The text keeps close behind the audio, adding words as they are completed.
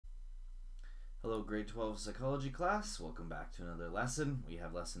Hello, grade 12 psychology class. Welcome back to another lesson. We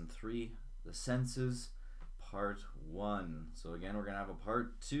have lesson 3, the senses, part 1. So again, we're going to have a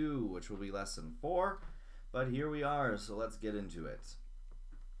part 2, which will be lesson 4. But here we are, so let's get into it.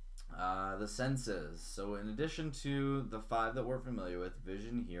 The senses. So in addition to the 5 that we're familiar with,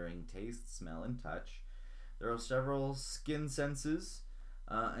 vision, hearing, taste, smell, and touch, there are several skin senses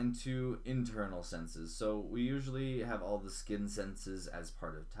and 2 internal senses. So we usually have all the skin senses as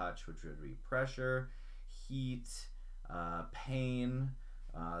part of touch, which would be pressure, heat, pain.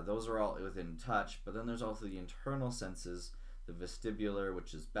 Those are all within touch. But then there's also the internal senses, the vestibular,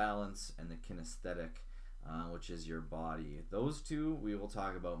 which is balance, and the kinesthetic, which is your body. Those 2 we will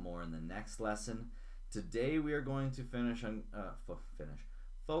talk about more in the next lesson. Today we are going to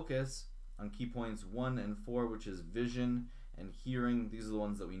focus on key points 1 and 4, which is vision and hearing. These are the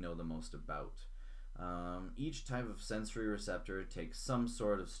ones that we know the most about. Each type of sensory receptor takes some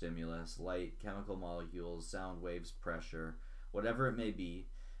sort of stimulus, light, chemical molecules, sound waves, pressure, whatever it may be,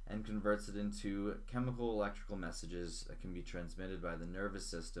 and converts it into chemical electrical messages that can be transmitted by the nervous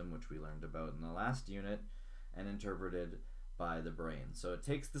system, which we learned about in the last unit, and interpreted by the brain. So it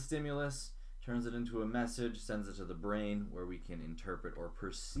takes the stimulus, turns it into a message, sends it to the brain, where we can interpret or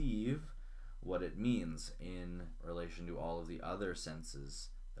perceive what it means in relation to all of the other senses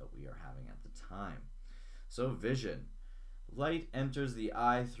that we are having at the time. So vision. Light enters the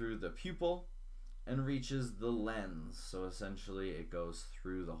eye through the pupil and reaches the lens. So essentially it goes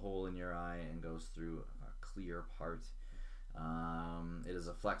through the hole in your eye and goes through a clear part. It is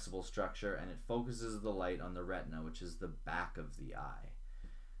a flexible structure and it focuses the light on the retina, which is the back of the eye.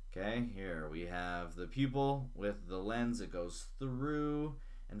 Okay, here we have the pupil with the lens. It goes through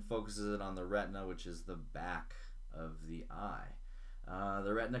and focuses it on the retina, which is the back of the eye.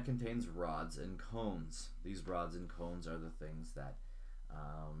 The retina contains rods and cones. These rods and cones are the things that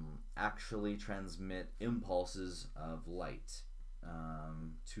actually transmit impulses of light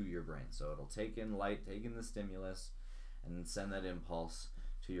to your brain. So it'll take in light, take in the stimulus, and send that impulse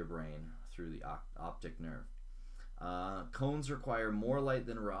to your brain through the optic nerve. Cones require more light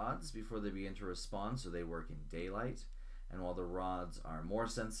than rods before they begin to respond, so they work in daylight. And while the rods are more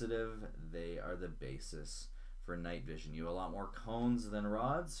sensitive, they are the basis for night vision. You have a lot more cones than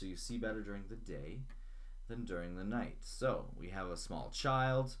rods, so you see better during the day than during the night. So we have a small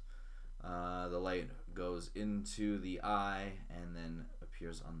child. The light goes into the eye and then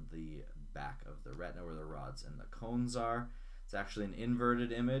appears on the back of the retina where the rods and the cones are. It's actually an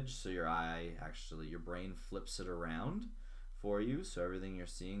inverted image, so your brain flips it around for you, so everything you're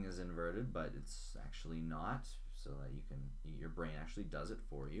seeing is inverted, but it's actually not, so that your brain actually does it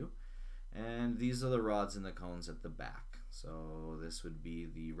for you. And these are the rods and the cones at the back. So this would be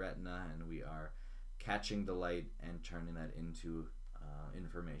the retina, and we are catching the light and turning that into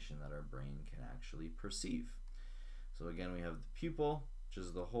information that our brain can actually perceive. So again, we have the pupil, which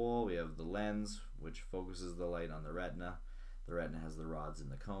is the hole. We have the lens, which focuses the light on the retina. The retina has the rods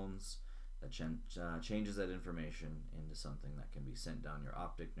and the cones that changes that information into something that can be sent down your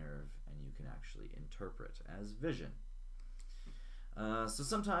optic nerve and you can actually interpret as vision. So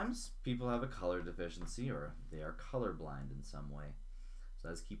sometimes people have a color deficiency or they are colorblind in some way. So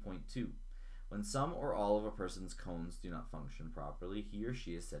that's key point 2. When some or all of a person's cones do not function properly, he or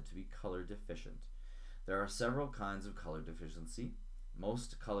she is said to be color deficient. There are several kinds of color deficiency.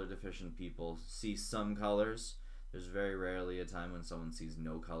 Most color deficient people see some colors. There's very rarely a time when someone sees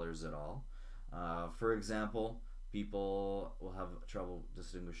no colors at all. For example, people will have trouble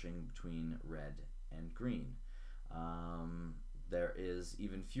distinguishing between red and green. There is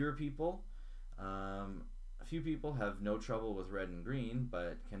even fewer people. A few people have no trouble with red and green,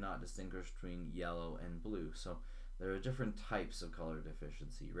 but cannot distinguish between yellow and blue. So there are different types of color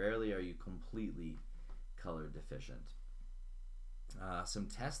deficiency. Rarely are you completely color deficient. Some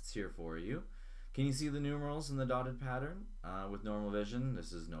tests here for you. Can you see the numerals in the dotted pattern? With normal vision,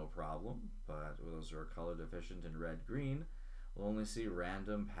 this is no problem, but those who are color deficient in red-green will only see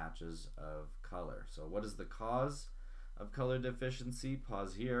random patches of color. So what is the cause of color deficiency?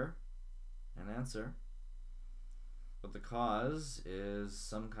 Pause here and answer. But the cause is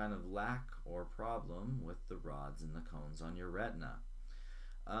some kind of lack or problem with the rods and the cones on your retina.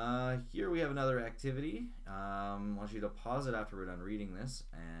 Here we have another activity. I want you to pause it after we're done reading this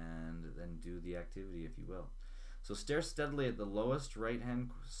and then do the activity if you will. So stare steadily at the lowest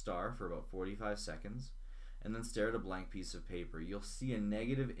right-hand star for about 45 seconds and then stare at a blank piece of paper. You'll see a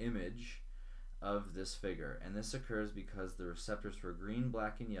negative image of this figure, and this occurs because the receptors for green,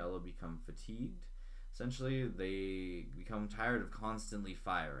 black, and yellow become fatigued. Essentially, they become tired of constantly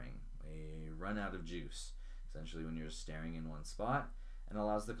firing. They run out of juice, essentially, when you're staring in one spot. and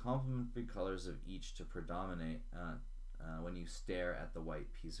allows the complementary colors of each to predominate when you stare at the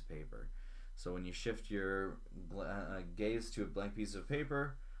white piece of paper. So when you shift your gaze to a blank piece of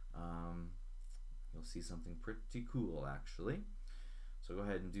paper, you'll see something pretty cool actually. So go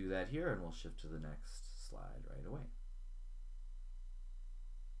ahead and do that here, and we'll shift to the next slide right away.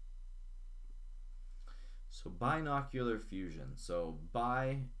 So binocular fusion. So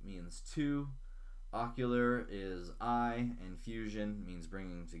bi means two, ocular is eye, and fusion means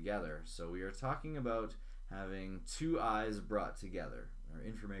bringing together. So we are talking about having two eyes brought together, or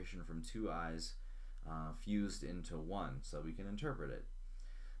information from two eyes fused into one, so we can interpret it.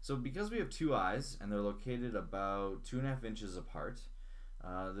 So because we have two eyes and they're located about 2.5 inches apart,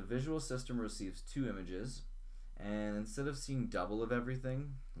 the visual system receives two images, and instead of seeing double of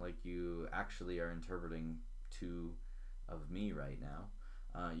everything, like you actually are interpreting two of me right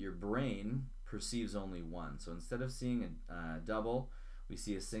now, your brain perceives only one. So instead of seeing a double, we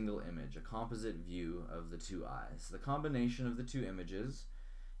see a single image, a composite view of the two eyes. The combination of the two images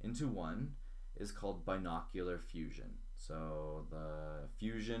into one is called binocular fusion. So the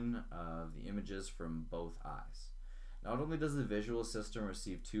fusion of the images from both eyes. Not only does the visual system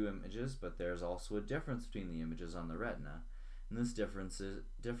receive two images, but there's also a difference between the images on the retina, and this difference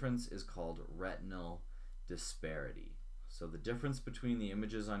is called retinal disparity. So the difference between the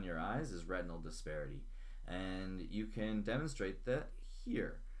images on your eyes is retinal disparity, and you can demonstrate that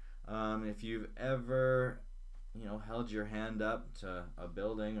here. If you've ever held your hand up to a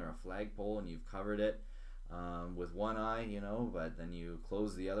building or a flagpole and you've covered it with one eye, but then you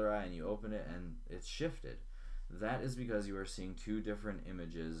close the other eye and you open it and it's shifted. That is because you are seeing two different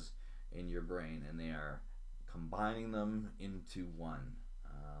images in your brain, and they are combining them into one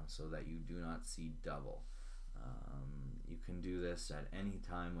so that you do not see double. You can do this at any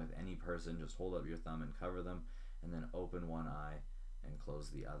time with any person. Just hold up your thumb and cover them, and then open one eye and close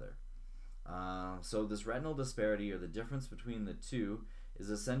the other. So this retinal disparity, or the difference between the two, is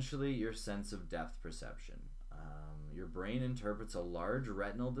essentially your sense of depth perception. Your brain interprets a large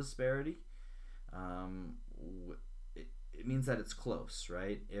retinal disparity. It means that it's close,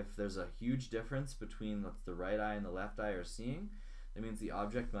 right? If there's a huge difference between what the right eye and the left eye are seeing, that means the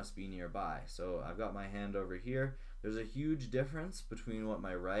object must be nearby. So I've got my hand over here. There's a huge difference between what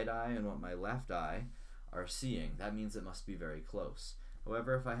my right eye and what my left eye are seeing. That means it must be very close.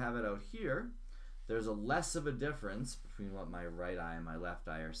 However, if I have it out here, there's a less of a difference between what my right eye and my left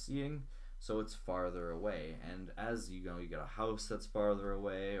eye are seeing, so it's farther away. And as you get a house that's farther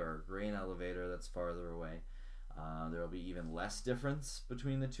away, or a grain elevator that's farther away, there will be even less difference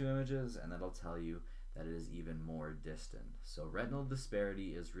between the two images, and that'll tell you that it is even more distant. So retinal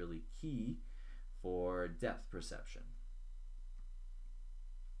disparity is really key for depth perception.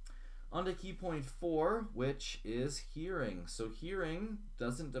 On to key point 4, which is hearing. So hearing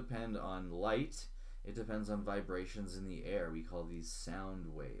doesn't depend on light, it depends on vibrations in the air. We call these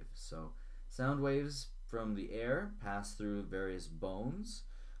sound waves. So sound waves from the air pass through various bones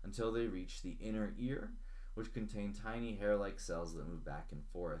until they reach the inner ear, which contain tiny hair-like cells that move back and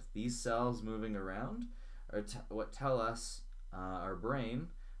forth. These cells moving around are what tell us, our brain,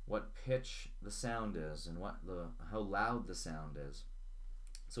 what pitch the sound is and how loud the sound is.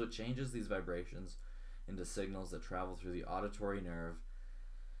 So it changes these vibrations into signals that travel through the auditory nerve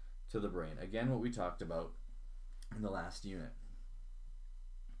to the brain. Again, what we talked about in the last unit.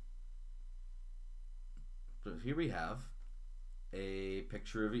 So here we have a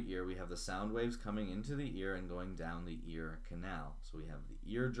picture of an ear. We have the sound waves coming into the ear and going down the ear canal. So we have the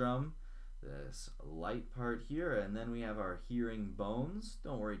eardrum, this light part here, and then we have our hearing bones.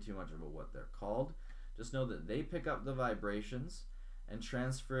 Don't worry too much about what they're called. Just know that they pick up the vibrations and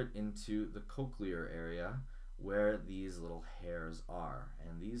transfer it into the cochlear area where these little hairs are.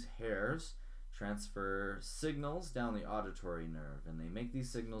 And these hairs transfer signals down the auditory nerve, and they make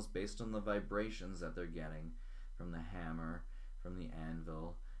these signals based on the vibrations that they're getting from the hammer, from the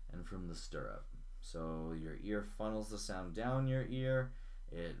anvil, and from the stirrup. So your ear funnels the sound down your ear,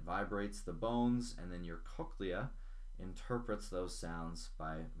 it vibrates the bones, and then your cochlea interprets those sounds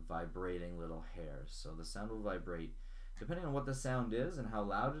by vibrating little hairs. So the sound will vibrate, depending on what the sound is and how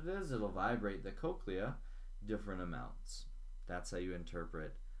loud it is, it'll vibrate the cochlea different amounts. That's how you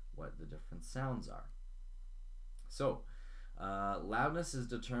interpret what the different sounds are. So loudness is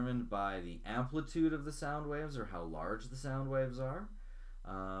determined by the amplitude of the sound waves, or how large the sound waves are.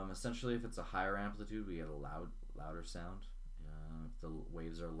 Essentially, if it's a higher amplitude, we get a louder sound. If the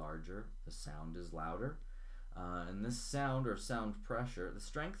waves are larger, the sound is louder. And this sound, or sound pressure, the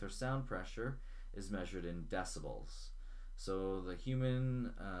strength or sound pressure, is measured in decibels. So the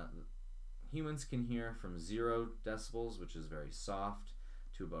humans can hear from 0 decibels, which is very soft,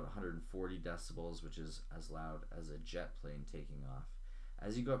 to about 140 decibels, which is as loud as a jet plane taking off.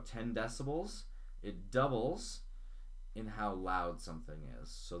 As you go up 10 decibels, it doubles in how loud something is.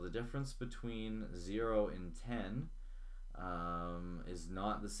 So the difference between 0 and 10 is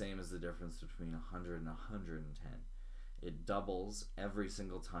not the same as the difference between 100 and 110. It doubles every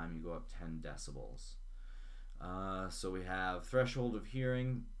single time you go up 10 decibels. So we have threshold of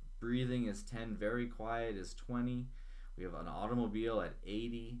hearing. Breathing is 10. Very quiet is 20. We have an automobile at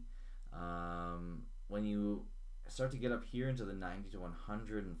 80. When you start to get up here into the 90 to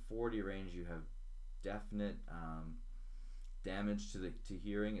 140 range, you have definite damage to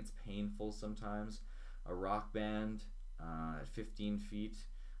hearing. It's painful sometimes. A rock band at 15 feet,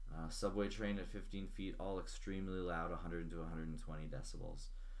 subway train at 15 feet, all extremely loud, 100 to 120 decibels.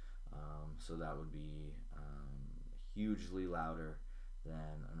 So that would be hugely louder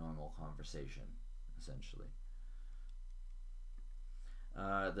than a normal conversation, essentially.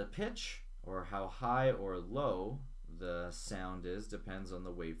 The pitch, or how high or low the sound is, depends on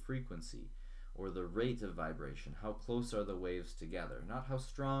the wave frequency, or the rate of vibration. How close are the waves together? Not how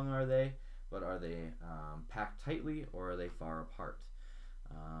strong are they, but are they packed tightly, or are they far apart?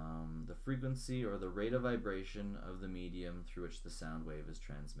 The frequency or the rate of vibration of the medium through which the sound wave is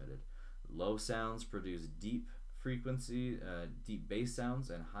transmitted. Low sounds produce deep frequency, deep bass sounds,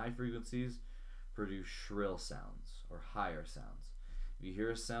 and high frequencies produce shrill sounds or higher sounds. If you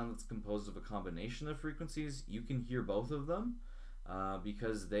hear a sound that's composed of a combination of frequencies, you can hear both of them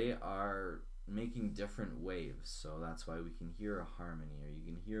because they are making different waves. So that's why we can hear a harmony, or you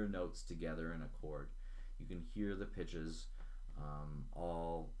can hear notes together in a chord. You can hear the pitches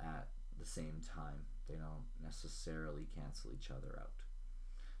all at the same time. They don't necessarily cancel each other out.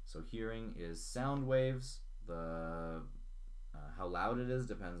 So hearing is sound waves. How loud it is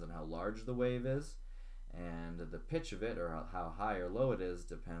depends on how large the wave is, and the pitch of it, or how high or low it is,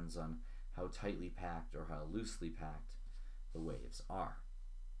 depends on how tightly packed or how loosely packed the waves are.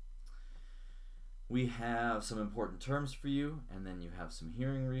 We have some important terms for you, and then you have some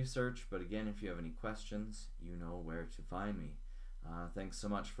hearing research, but again, if you have any questions, you know where to find me. Thanks so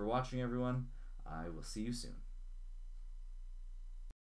much for watching, everyone. I will see you soon.